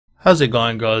How's it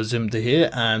going, guys? Zimta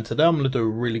here, and today I'm going to do a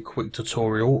really quick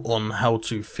tutorial on how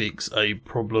to fix a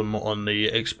problem on the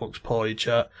Xbox party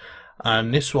chat.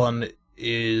 And this one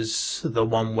is the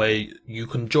one where you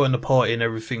can join the party and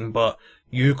everything, but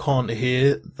you can't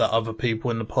hear the other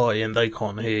people in the party and they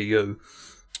can't hear you.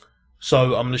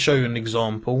 So I'm going to show you an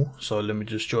example. So let me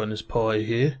just join this party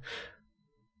here.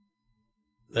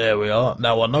 There we are.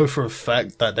 Now I know for a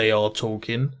fact that they are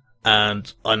talking,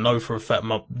 and I know for a fact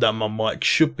that my mic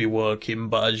should be working,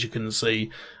 but as you can see,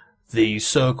 the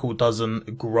circle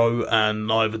doesn't grow and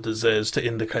neither does theirs to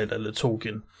indicate that they're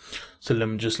talking. So let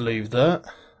me just leave that.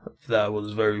 That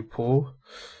was very poor.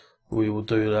 We will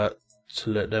do that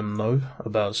to let them know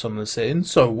about some of the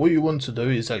settings. So what you want to do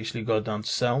is actually go down to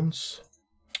sounds,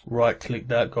 right click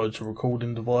that, go to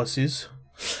recording devices,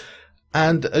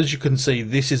 and as you can see,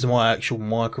 this is my actual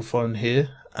microphone here,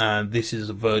 and this is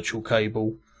a virtual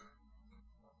cable.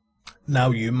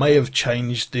 Now you may have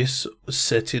changed this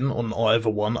setting on either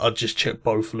one. I'd just check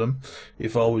both of them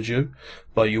if I was you.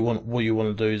 But what you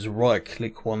want to do is right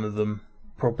click one of them,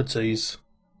 properties.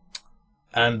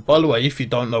 And by the way, if you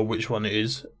don't know which one it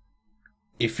is,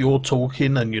 if you're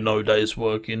talking and you know that it's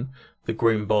working, the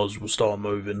green bars will start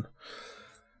moving.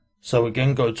 So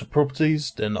again, go to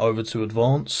properties, then over to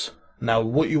advanced. Now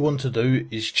what you want to do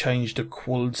is change the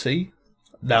quality.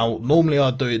 Now, normally I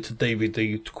do it to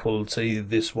DVD quality,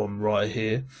 this one right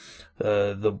here,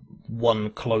 the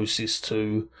one closest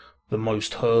to the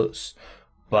most hertz,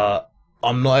 but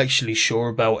I'm not actually sure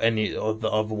about any of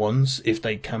the other ones, if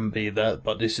they can be that,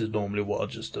 but this is normally what I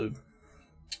just do.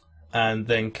 And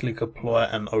then click apply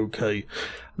and OK.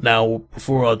 Now,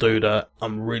 before I do that,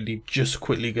 I'm really just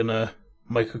quickly gonna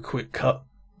make a quick cut,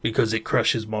 because it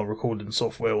crashes my recording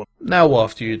software. Now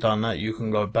after you've done that, you can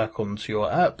go back onto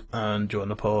your app and join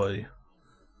the party.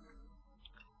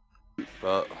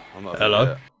 But I'm not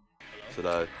Hello.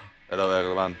 Today. Hello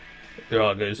everyone.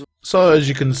 Right, guys. So as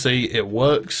you can see, it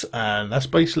works, and that's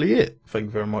basically it. Thank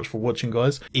you very much for watching,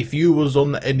 guys. If you was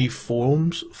on any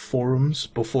forums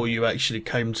before you actually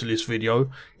came to this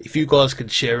video, if you guys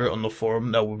could share it on the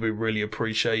forum, that would be really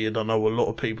appreciated. I know a lot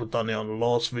of people done it on the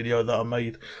last video that I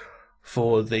made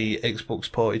for the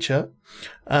Xbox party chat.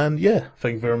 And yeah,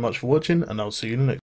 thank you very much for watching, and I'll see you in the next